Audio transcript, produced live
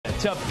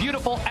to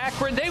beautiful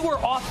Akron. They were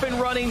off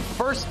and running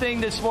first thing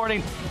this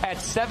morning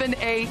at 7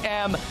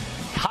 a.m.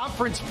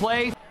 Conference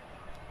play.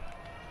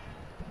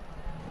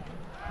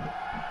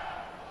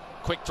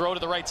 Quick throw to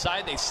the right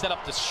side. They set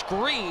up the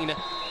screen,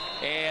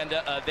 and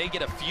they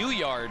get a few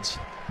yards.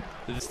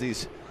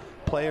 These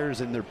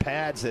players in their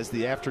pads as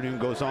the afternoon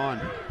goes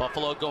on.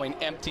 Buffalo going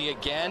empty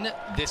again.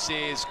 This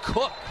is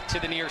Cook to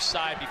the near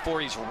side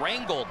before he's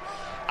wrangled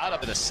out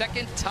of it the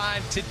second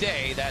time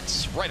today.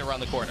 That's right around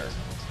the corner.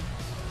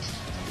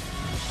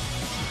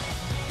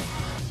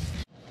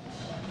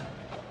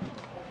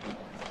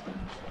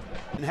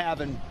 And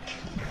having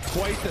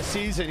quite the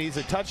season. He's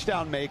a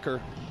touchdown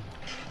maker.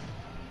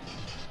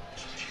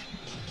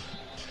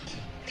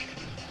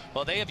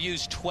 Well, they have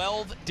used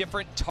 12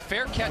 different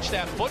fair catch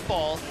that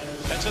football.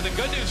 And so the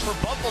good news for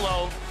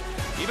Buffalo,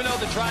 even though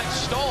the drive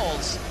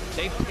stalls,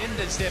 they pinned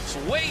the Zips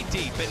way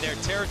deep in their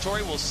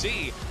territory. We'll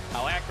see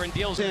how Akron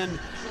deals in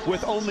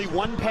with only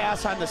one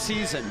pass on the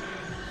season.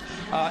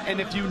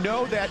 And if you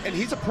know that, and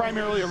he's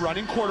primarily a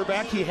running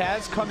quarterback, he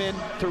has come in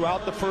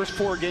throughout the first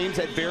 4 games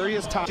at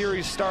various times.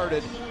 Series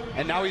started,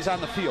 and now he's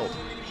on the field.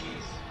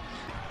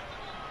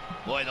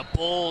 Boy, the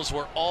Bulls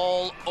were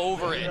all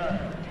over it.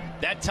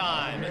 That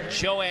time,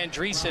 Joe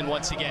Andreessen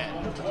once again.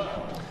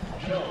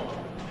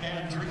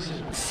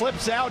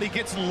 Slips out, he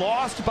gets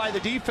lost by the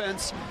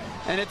defense,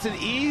 and it's an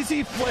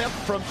easy flip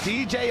from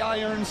DJ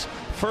Irons.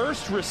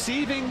 First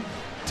receiving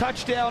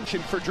touchdown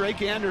for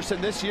Drake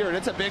Anderson this year, and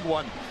it's a big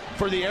one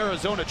for the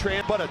Arizona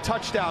Trans, but a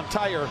touchdown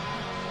tire.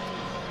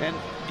 And,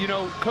 you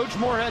know, Coach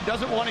Moorhead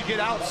doesn't want to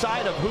get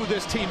outside of who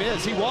this team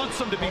is. He wants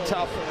them to be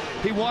tough.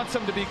 He wants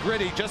them to be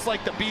gritty, just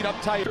like the beat-up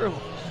tire.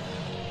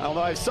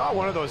 Although I saw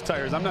one of those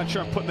tires, I'm not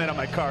sure I'm putting that on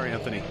my car,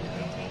 Anthony.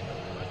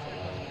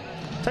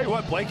 Tell you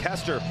what, Blake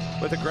Hester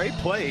with a great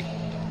play.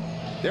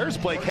 There's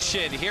Blake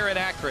Hester here in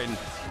Akron,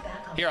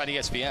 here on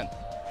ESPN.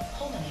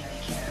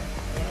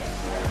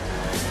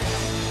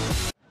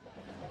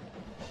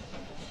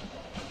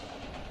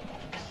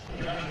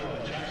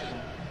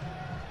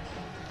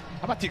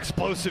 How about the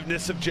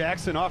explosiveness of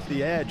Jackson off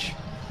the edge?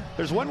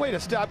 There's one way to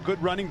stop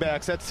good running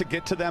backs. That's to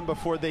get to them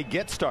before they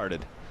get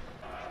started.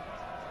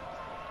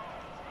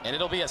 And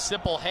it'll be a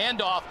simple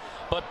handoff,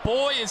 but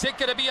boy, is it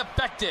going to be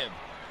effective.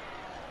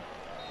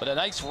 But a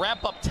nice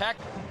wrap-up tack.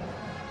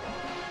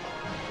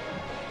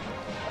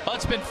 Well,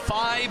 it's been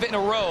 5 in a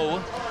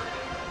row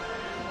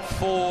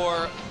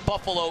for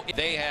Buffalo.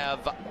 They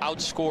have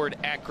outscored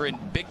Akron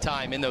big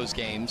time in those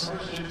games.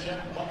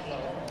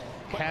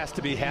 Has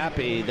to be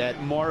happy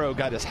that Morrow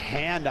got his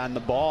hand on the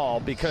ball,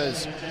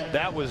 because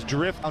that was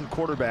drift on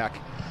quarterback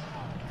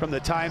from the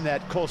time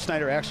that Cole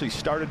Snyder actually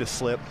started to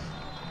slip.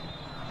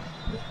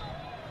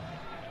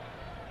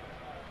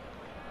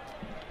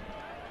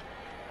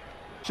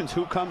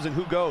 Who comes and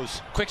who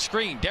goes. Quick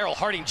screen, Darryl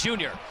Harding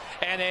Jr.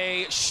 and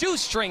a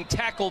shoestring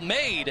tackle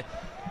made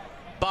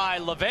by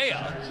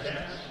LaVea.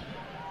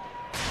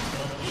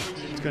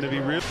 It's going to be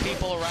real.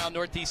 People around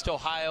Northeast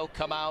Ohio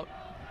come out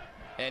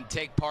and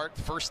take part.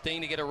 First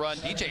thing to get a run.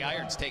 DJ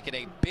Irons taking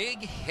a big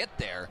hit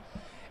there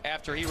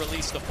after he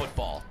released the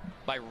football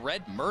by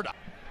Red Murdoch.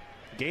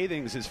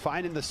 Gathings is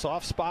finding the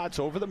soft spots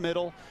over the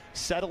middle,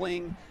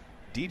 settling.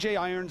 DJ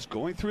Irons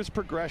going through his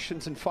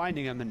progressions and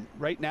finding them, and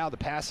right now the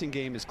passing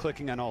game is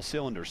clicking on all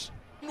cylinders.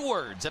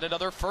 Words and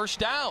another first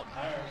down.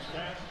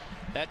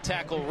 That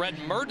tackle, Red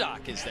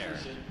Murdoch, is there.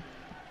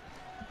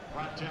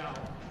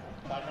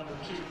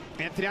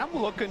 Anthony, I'm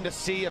looking to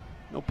see if,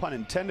 no pun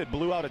intended,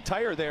 blew out a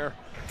tire there,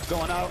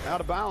 going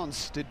out of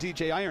bounds to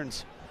DJ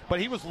Irons. But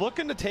he was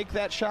looking to take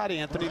that shot,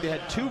 Anthony. They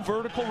had 2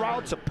 vertical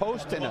routes, a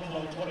post and a...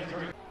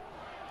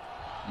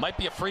 Might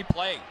be a free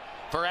play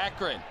for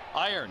Akron.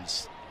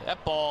 Irons.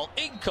 That ball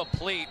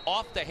incomplete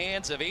off the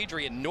hands of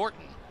Adrian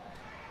Norton.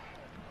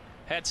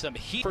 Had some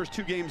heat. First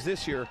 2 games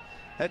this year,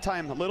 that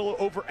time a little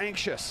over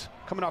anxious,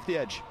 coming off the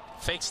edge.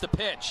 Fakes the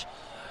pitch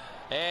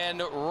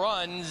and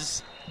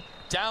runs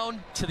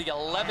down to the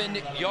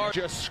 11-yard.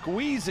 Just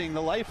squeezing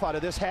the life out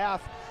of this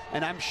half,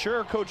 and I'm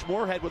sure Coach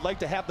Moorhead would like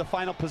to have the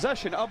final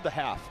possession of the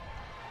half.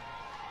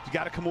 You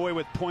got to come away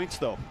with points,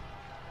 though.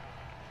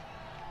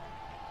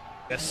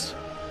 Yes,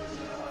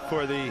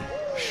 for the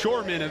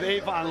shoremen of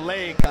Avon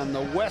Lake on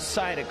the west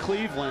side of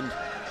Cleveland,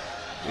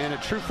 and a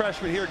true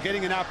freshman here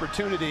getting an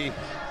opportunity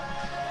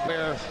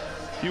where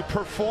you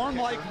perform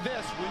like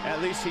this.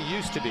 At least he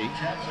used to be.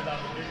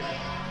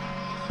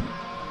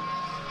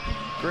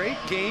 Great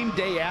game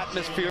day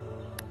atmosphere.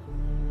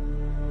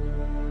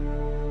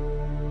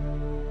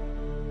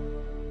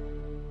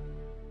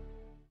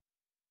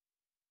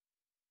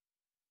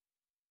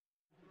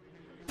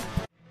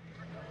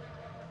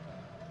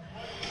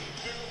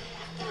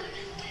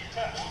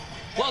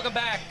 Welcome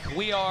back.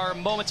 We are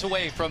moments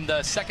away from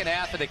the second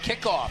half of the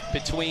kickoff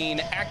between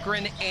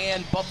Akron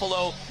and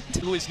Buffalo,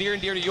 who is near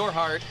and dear to your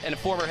heart, and a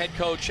former head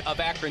coach of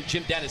Akron,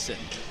 Jim Dennison.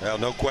 Well,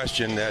 no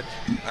question that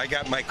I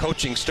got my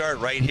coaching start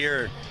right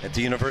here at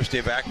the University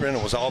of Akron.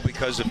 It was all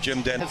because of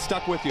Jim Dennison. It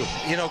stuck with you.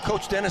 You know,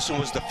 Coach Dennison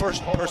was the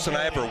first person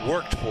I ever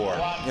worked for.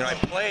 You know, I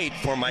played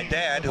for my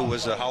dad, who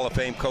was a Hall of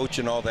Fame coach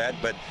and all that,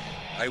 but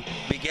I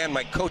began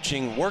my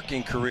coaching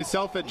working career.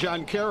 Myself at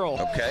John Carroll.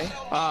 Okay.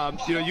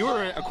 You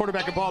were a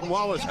quarterback at Baldwin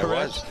Wallace, correct?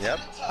 I was, yep.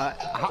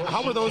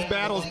 How were those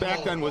battles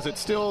back then? Was it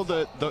still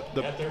the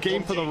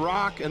game for the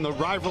rock and the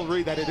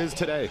rivalry that it is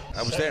today?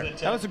 I was there.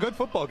 That was a good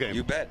football game.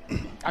 You bet.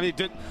 I mean,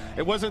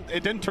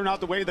 it didn't turn out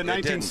the way the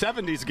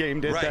 1970s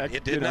game did. Right,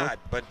 it did not,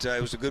 but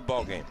it was a good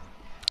ball game.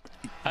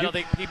 I don't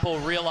think people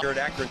realize. Here at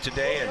Akron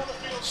today and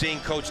seeing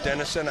Coach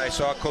Dennison, I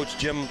saw Coach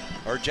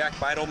Jack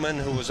Beidelman,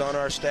 who was on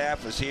our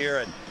staff, is here,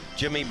 and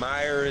Jimmy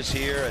Meyer is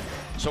here, and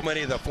so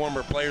many of the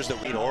former players that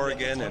we in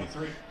Oregon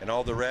and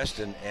all the rest,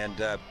 and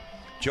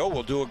Joe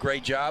will do a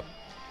great job.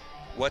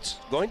 What's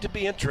going to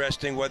be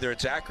interesting, whether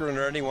it's Akron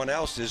or anyone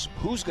else, is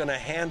who's going to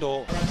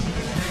handle.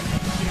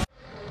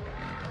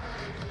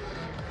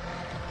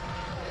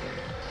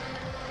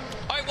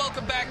 All right,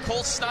 welcome back,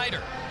 Cole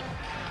Snyder.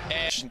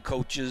 And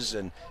coaches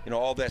and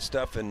all that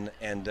stuff, and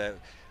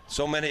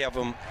so many of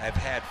them have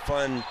had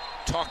fun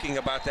talking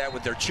about that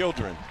with their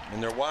children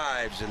and their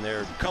wives and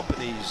their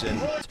companies.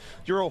 And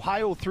you're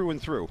Ohio through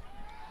and through.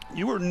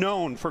 You were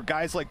known for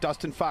guys like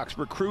Dustin Fox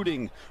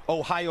recruiting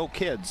Ohio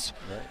kids,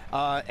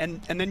 right.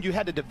 and then you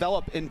had to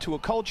develop into a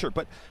culture.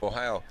 But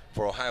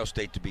for Ohio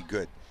State to be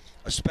good,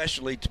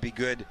 especially to be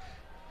good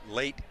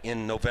late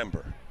in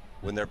November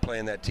when they're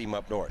playing that team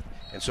up north,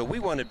 and so we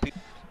wanted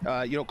people.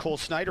 Cole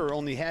Snyder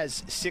only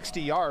has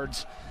 60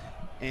 yards,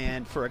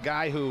 and for a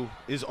guy who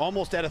is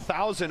almost at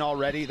 1,000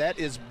 already, that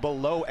is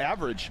below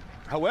average.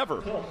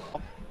 However,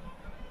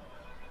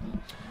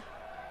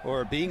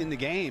 or being in the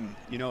game,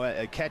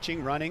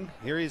 catching, running,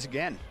 here he is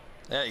again.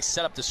 Yeah, he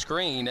set up the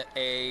screen,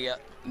 a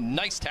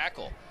nice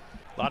tackle.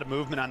 A lot of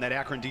movement on that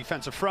Akron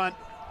defensive front.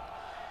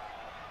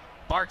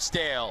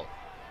 Barksdale,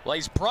 well,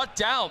 he's brought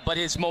down, but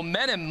his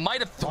momentum might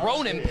have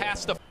thrown him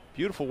past the.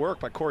 Beautiful work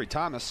by Corey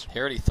Thomas.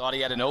 Harrity thought he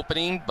had an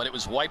opening, but it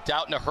was wiped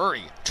out in a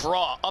hurry.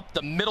 Draw up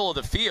the middle of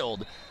the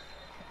field,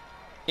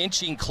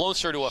 inching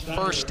closer to a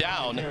first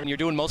down. And you're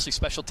doing mostly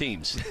special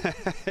teams.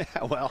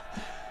 Well,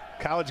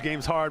 college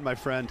game's hard, my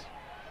friend.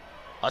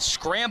 A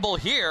scramble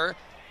here,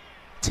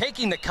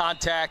 taking the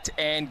contact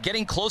and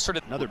getting closer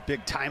to. Another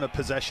big time of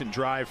possession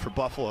drive for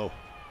Buffalo.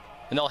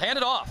 And they'll hand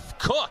it off.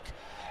 Cook.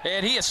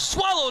 And he is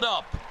swallowed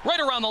up right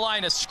around the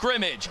line of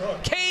scrimmage.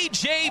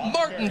 K.J.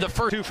 Martin, the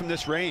first. Two from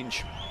this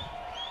range.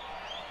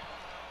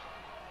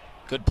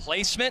 Good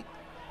placement.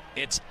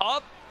 It's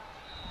up.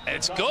 And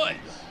it's good.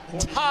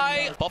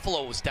 Tie.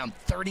 Buffalo was down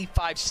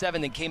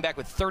 35-7 and came back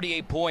with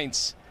 38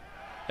 points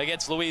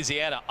against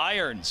Louisiana.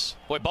 Irons.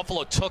 Boy,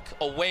 Buffalo took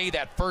away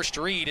that first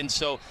read, and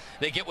so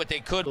they get what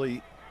they could.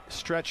 Really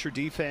stretch your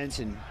defense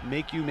and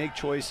make you make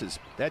choices.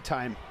 That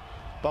time,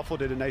 Buffalo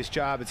did a nice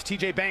job. It's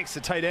T.J. Banks,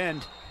 the tight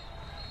end.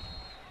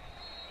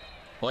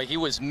 Boy, he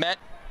was met.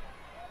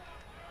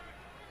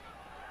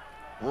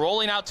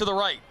 Rolling out to the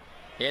right.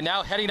 And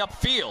now heading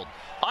upfield.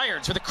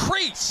 Irons with a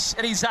crease,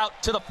 and he's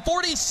out to the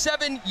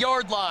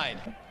 47-yard line.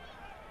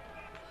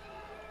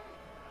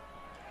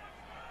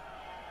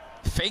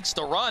 Fakes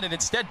the run and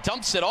instead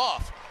dumps it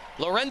off.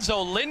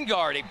 Lorenzo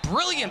Lingard, a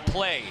brilliant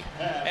play.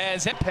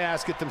 As it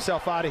pass, get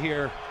themselves out of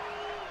here.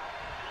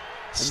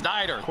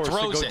 Snyder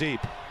throws it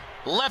deep.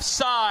 Left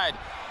side.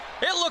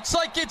 It looks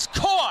like it's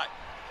caught.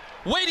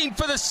 Waiting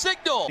for the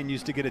signal.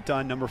 Continues to get it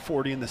done. Number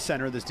 40 in the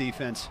center of this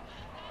defense.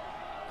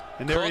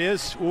 And there he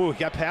is. Ooh, he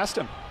got past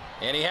him.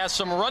 And he has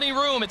some running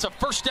room. It's a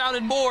first down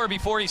and more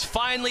before he's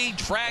finally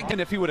dragged.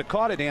 And if he would have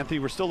caught it, Anthony,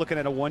 we're still looking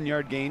at a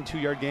 1-yard gain,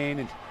 2-yard gain.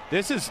 And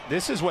this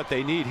is what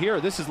they need here.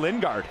 This is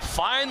Lingard.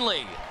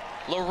 Finally,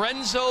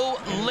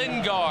 Lorenzo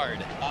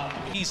Lingard.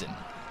 Season.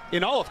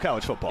 In all of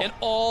college football. In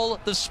all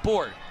the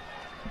sport.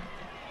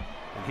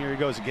 And here he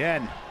goes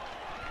again.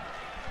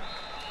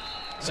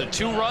 So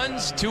 2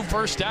 runs, 2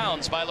 first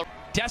downs by Lorenzo.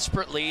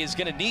 Desperately is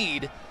going to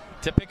need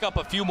to pick up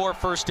a few more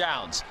first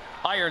downs.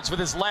 Irons with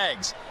his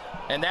legs.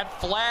 And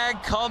that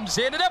flag comes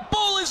in, and that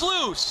ball is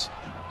loose.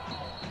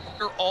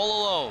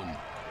 All alone.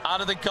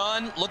 Out of the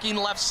gun, looking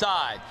left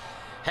side.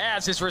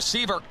 Has his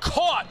receiver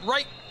caught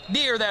right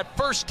near that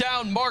first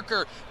down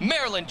marker,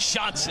 Maryland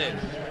Johnson,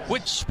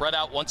 which spread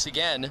out once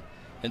again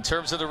in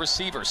terms of the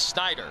receiver,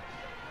 Snyder.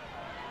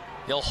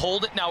 He'll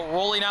hold it now,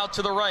 rolling out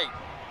to the right.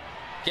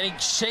 Getting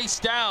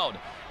chased down.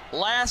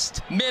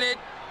 Last minute,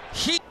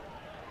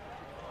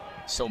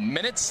 So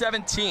minute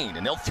 17,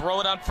 and they'll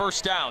throw it on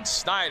first down.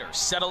 Snyder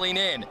settling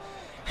in.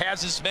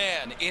 Has his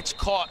man. It's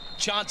caught.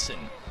 Johnson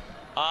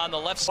on the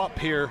left side. Up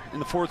here in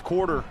the fourth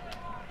quarter.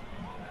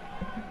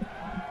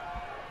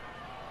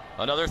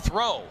 Another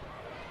throw.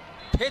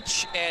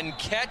 Pitch and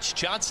catch.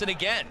 Johnson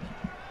again.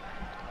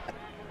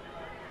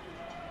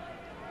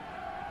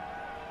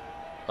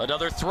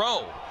 Another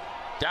throw.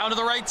 Down to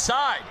the right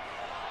side.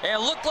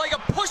 And looked like a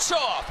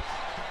push-off.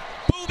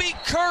 Booby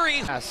Curry.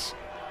 Yes.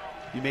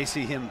 You may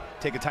see him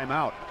take a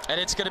timeout. And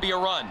it's going to be a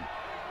run.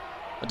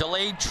 A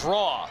delayed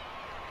draw.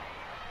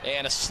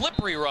 And a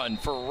slippery run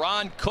for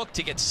Ron Cook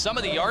to get some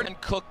of the yard.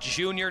 And Cook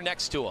Jr.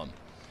 next to him.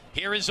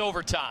 Here is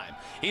overtime.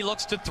 He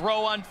looks to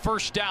throw on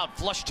first down.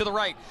 Flush to the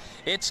right.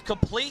 It's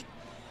complete.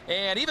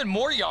 And even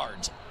more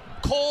yards.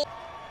 Cole.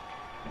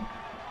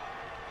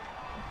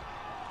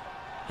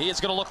 He is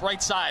going to look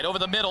right side, over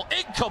the middle,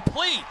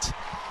 incomplete.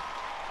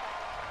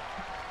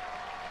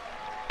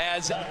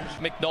 As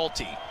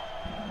McNulty.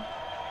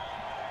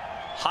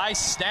 High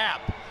snap,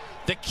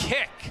 the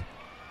kick.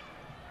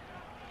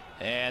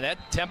 And that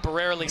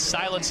temporarily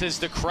silences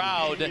the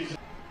crowd.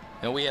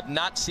 And we have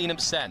not seen him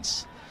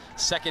since.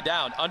 Second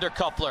down,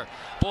 Undercuffler.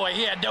 Boy,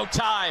 he had no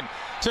time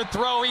to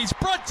throw. He's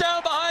brought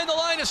down behind the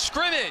line of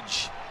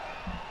scrimmage.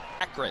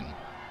 Akron.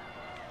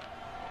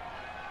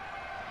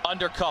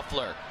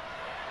 Undercuffler.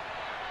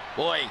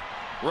 Boy,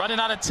 running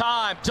out of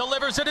time.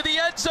 Delivers into the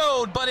end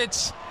zone, but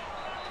it's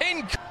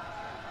in.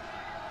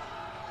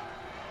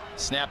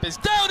 Snap is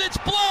down, it's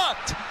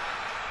blocked.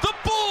 The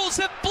Bulls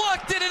have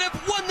blocked it and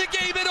have won the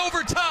game in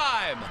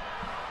overtime.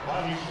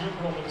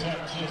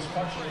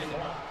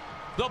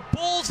 The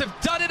Bulls have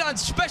done it on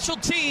special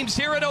teams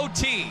here at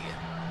OT.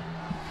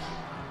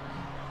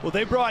 Well,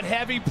 they brought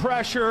heavy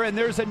pressure, and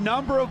there's a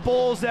number of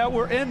Bulls that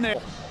were in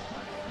there.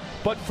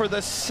 But for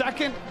the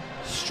second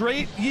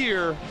straight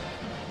year,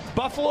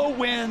 Buffalo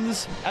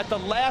wins at the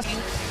last.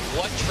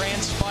 What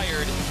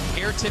transpired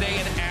here today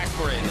in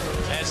Akron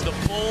as the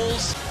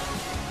Bulls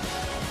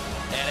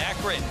and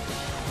Akron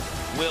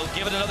will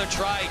give it another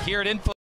try here at Info.